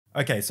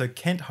Okay, so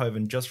Kent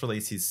Hovind just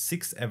released his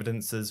 6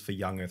 evidences for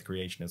young Earth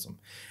creationism.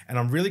 And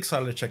I'm really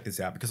excited to check this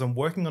out because I'm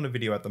working on a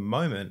video at the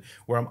moment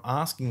where I'm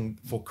asking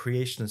for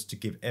creationists to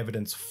give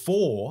evidence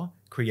for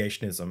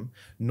creationism,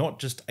 not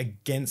just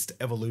against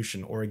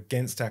evolution or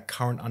against our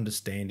current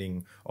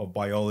understanding of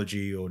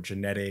biology or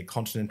genetic,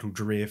 continental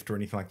drift or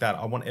anything like that.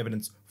 I want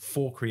evidence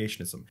for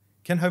creationism.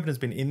 Kent Hovind has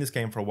been in this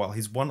game for a while.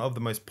 He's one of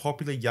the most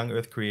popular young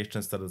Earth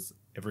creationists that has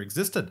ever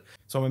existed.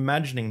 So I'm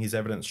imagining his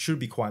evidence should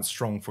be quite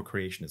strong for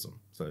creationism.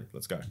 So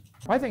let's go.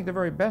 I think the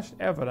very best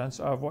evidence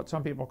of what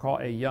some people call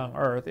a young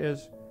Earth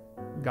is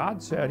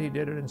God said he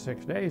did it in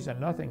 6 days and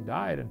nothing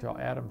died until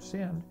Adam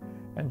sinned.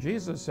 And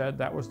Jesus said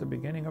that was the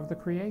beginning of the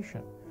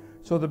creation.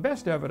 So the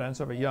best evidence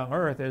of a young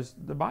Earth is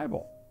the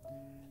Bible.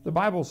 The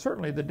Bible,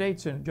 certainly the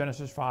dates in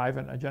Genesis 5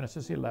 and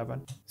Genesis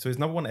 11. So his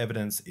number one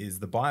evidence is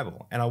the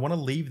Bible. And I want to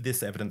leave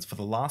this evidence for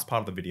the last part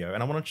of the video,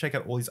 and I want to check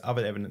out all these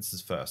other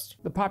evidences first.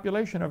 The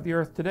population of the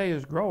Earth today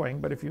is growing,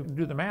 but if you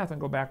do the math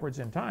and go backwards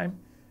in time,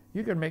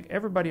 you can make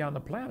everybody on the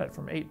planet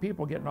from 8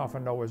 people getting off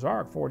of Noah's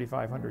Ark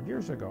 4,500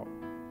 years ago.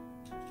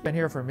 Been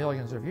here for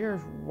millions of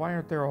years, why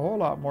aren't there a whole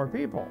lot more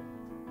people?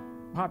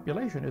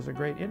 Population is a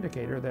great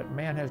indicator that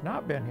man has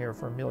not been here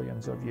for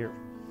millions of years.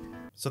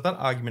 So that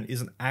argument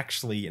isn't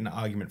actually an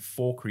argument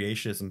for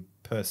creationism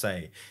per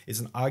se. It's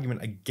an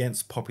argument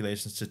against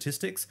population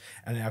statistics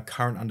and our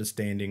current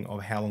understanding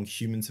of how long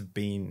humans have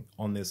been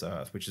on this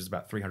earth, which is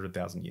about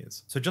 300,000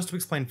 years. So just to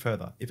explain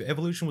further, if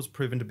evolution was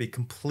proven to be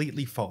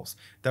completely false,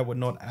 that would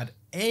not add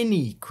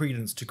any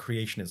credence to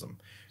creationism.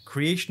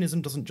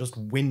 Creationism doesn't just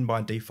win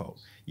by default.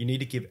 You need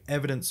to give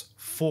evidence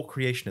for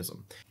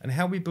creationism. And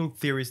how we build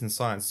theories in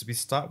science is we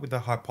start with a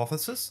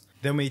hypothesis,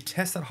 then we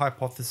test that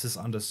hypothesis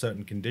under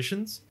certain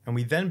conditions, and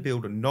we then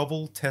build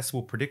novel,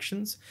 testable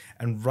predictions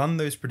and run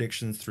those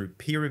predictions through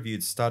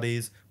peer-reviewed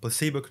studies,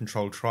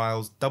 placebo-controlled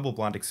trials,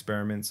 double-blind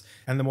experiments,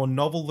 and the more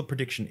novel the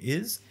prediction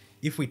is,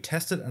 if we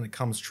test it and it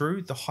comes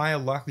true, the higher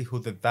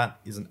likelihood that that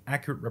is an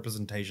accurate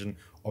representation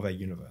of our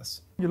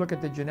universe. You look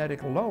at the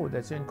genetic load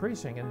that's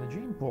increasing in the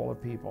gene pool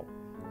of people.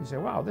 You say,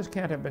 wow, this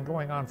can't have been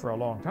going on for a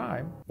long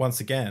time. Once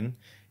again,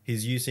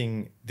 he's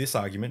using this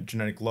argument,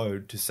 genetic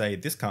load, to say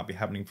this can't be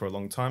happening for a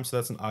long time, so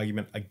that's an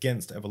argument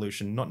against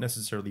evolution, not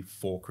necessarily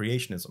for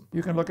creationism.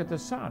 You can look at the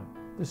sun.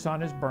 The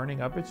sun is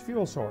burning up its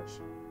fuel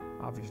source.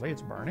 Obviously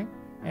it's burning,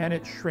 and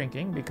it's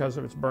shrinking because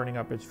of its burning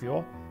up its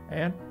fuel,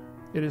 and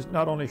it is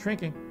not only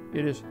shrinking,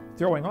 it is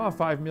throwing off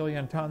 5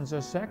 million tons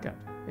a second.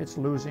 It's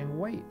losing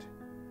weight.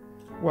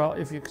 Well,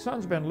 if your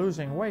sun's been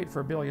losing weight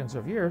for billions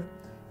of years,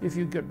 if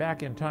you get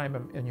back in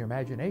time in your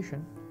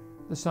imagination,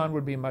 the sun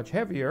would be much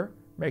heavier,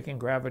 making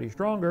gravity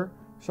stronger,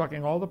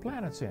 sucking all the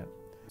planets in.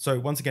 So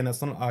once again,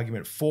 that's not an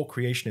argument for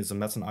creationism,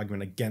 that's an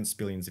argument against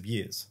billions of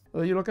years.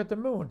 Well, you look at the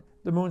moon.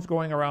 The moon's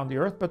going around the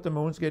Earth, but the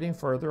moon's getting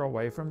further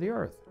away from the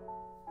Earth.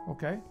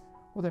 Okay?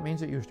 Well, that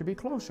means it used to be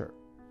closer.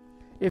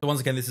 So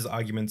once again, this is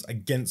arguments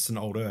against an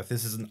old Earth.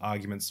 This isn't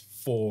arguments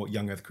for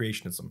young Earth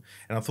creationism.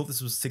 And I thought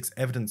this was 6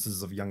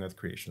 evidences of young Earth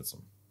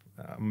creationism.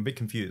 I'm a bit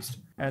confused.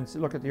 And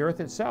look at the Earth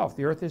itself.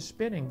 The Earth is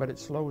spinning, but it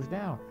slows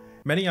down.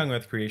 Many young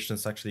Earth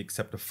creationists actually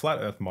accept a flat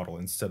Earth model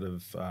instead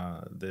of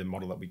the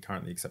model that we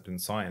currently accept in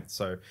science.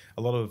 So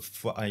a lot of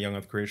young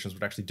Earth creationists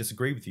would actually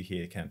disagree with you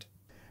here, Kent.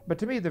 But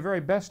to me, the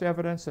very best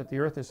evidence that the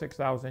Earth is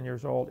 6,000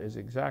 years old is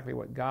exactly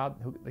what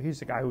he's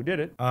the guy who did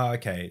it.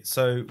 Okay,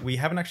 so we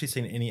haven't actually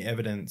seen any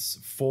evidence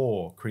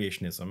for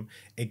creationism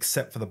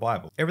except for the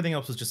Bible. Everything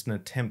else was just an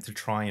attempt to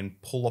try and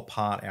pull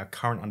apart our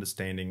current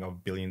understanding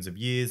of billions of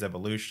years,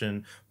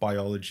 evolution,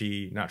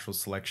 biology, natural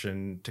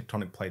selection,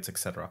 tectonic plates,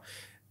 etc.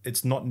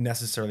 It's not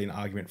necessarily an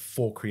argument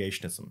for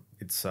creationism.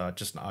 It's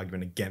just an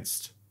argument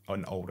against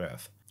an old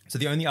Earth. So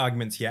the only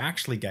arguments he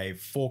actually gave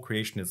for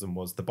creationism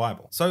was the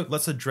Bible. So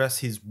let's address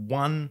his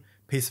one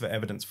piece of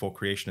evidence for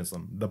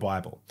creationism, the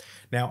Bible.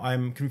 Now,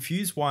 I'm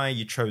confused why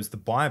you chose the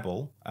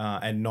Bible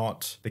and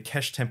not the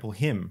Kesh Temple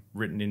hymn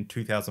written in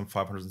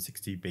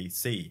 2560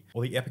 BC,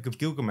 or the Epic of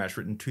Gilgamesh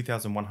written in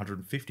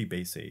 2150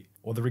 BC,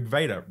 or the Rig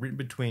Veda written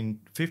between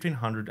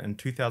 1500 and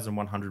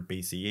 2100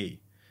 BCE.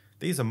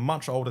 These are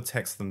much older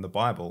texts than the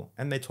Bible,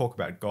 and they talk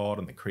about God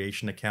and the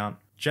creation account.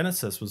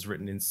 Genesis was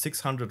written in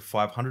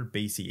 600-500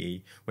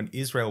 BCE when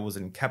Israel was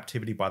in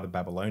captivity by the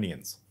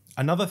Babylonians.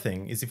 Another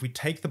thing is if we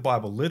take the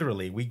Bible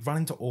literally, we run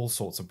into all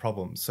sorts of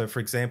problems. So for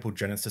example,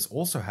 Genesis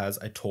also has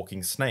a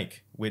talking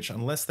snake, which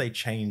unless they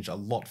change a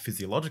lot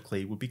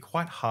physiologically, would be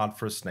quite hard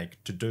for a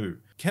snake to do.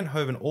 Kent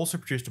Hovind also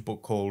produced a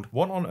book called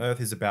What on Earth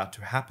is About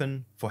to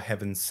Happen for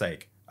Heaven's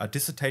Sake? A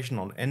dissertation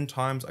on end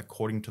times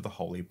according to the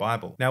Holy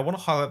Bible. Now I want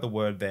to highlight the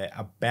word there,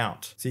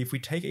 about. See, if we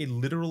take a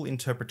literal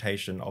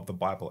interpretation of the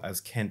Bible as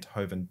Kent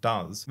Hovind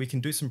does, we can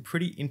do some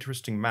pretty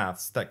interesting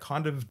maths that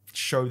kind of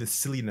show the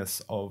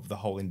silliness of the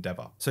whole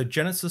endeavor. So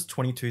Genesis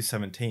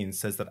 22:17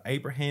 says that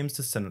Abraham's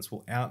descendants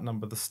will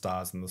outnumber the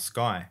stars in the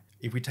sky.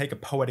 If we take a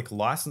poetic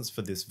license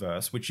for this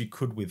verse, which you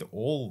could with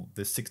all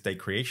the 6-day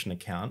creation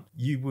account,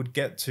 you would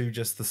get to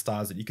just the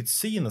stars that you could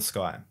see in the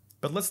sky.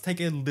 But let's take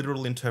a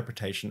literal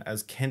interpretation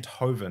as Kent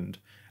Hovind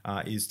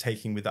is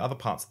taking with the other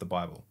parts of the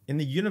Bible. In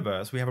the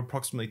universe, we have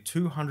approximately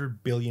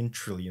 200 billion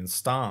trillion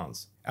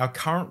stars. Our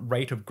current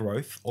rate of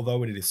growth,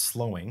 although it is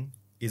slowing,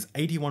 is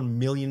 81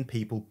 million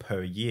people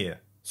per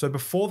year. So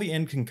before the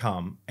end can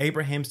come,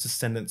 Abraham's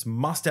descendants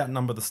must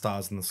outnumber the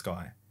stars in the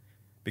sky,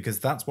 because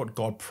that's what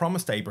God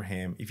promised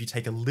Abraham if you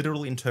take a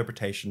literal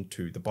interpretation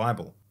to the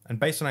Bible. And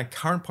based on our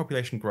current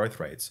population growth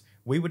rates,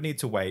 we would need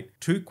to wait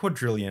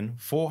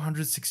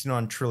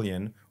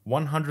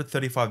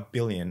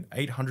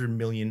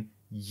 2,469,135,800,000,000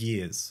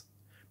 years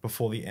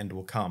before the end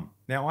will come.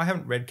 Now, I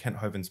haven't read Kent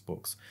Hovind's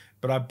books,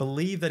 but I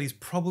believe that he's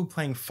probably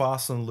playing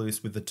fast and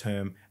loose with the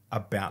term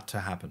about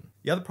to happen.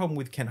 The other problem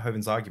with Kent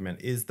Hovind's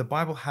argument is the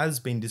Bible has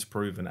been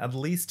disproven, at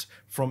least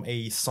from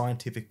a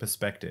scientific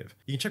perspective.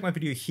 You can check my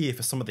video here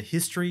for some of the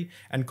history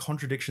and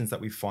contradictions that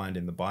we find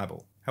in the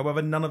Bible.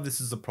 However, none of this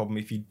is a problem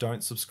if you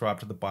don't subscribe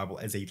to the Bible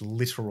as a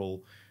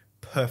literal,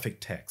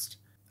 perfect text.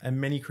 And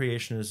many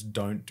creationists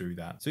don't do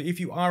that. So if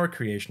you are a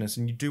creationist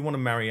and you do want to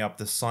marry up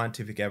the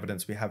scientific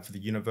evidence we have for the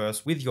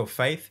universe with your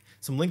faith,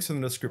 some links in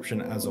the description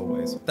as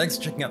always. Thanks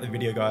for checking out the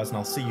video, guys, and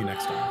I'll see you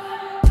next time.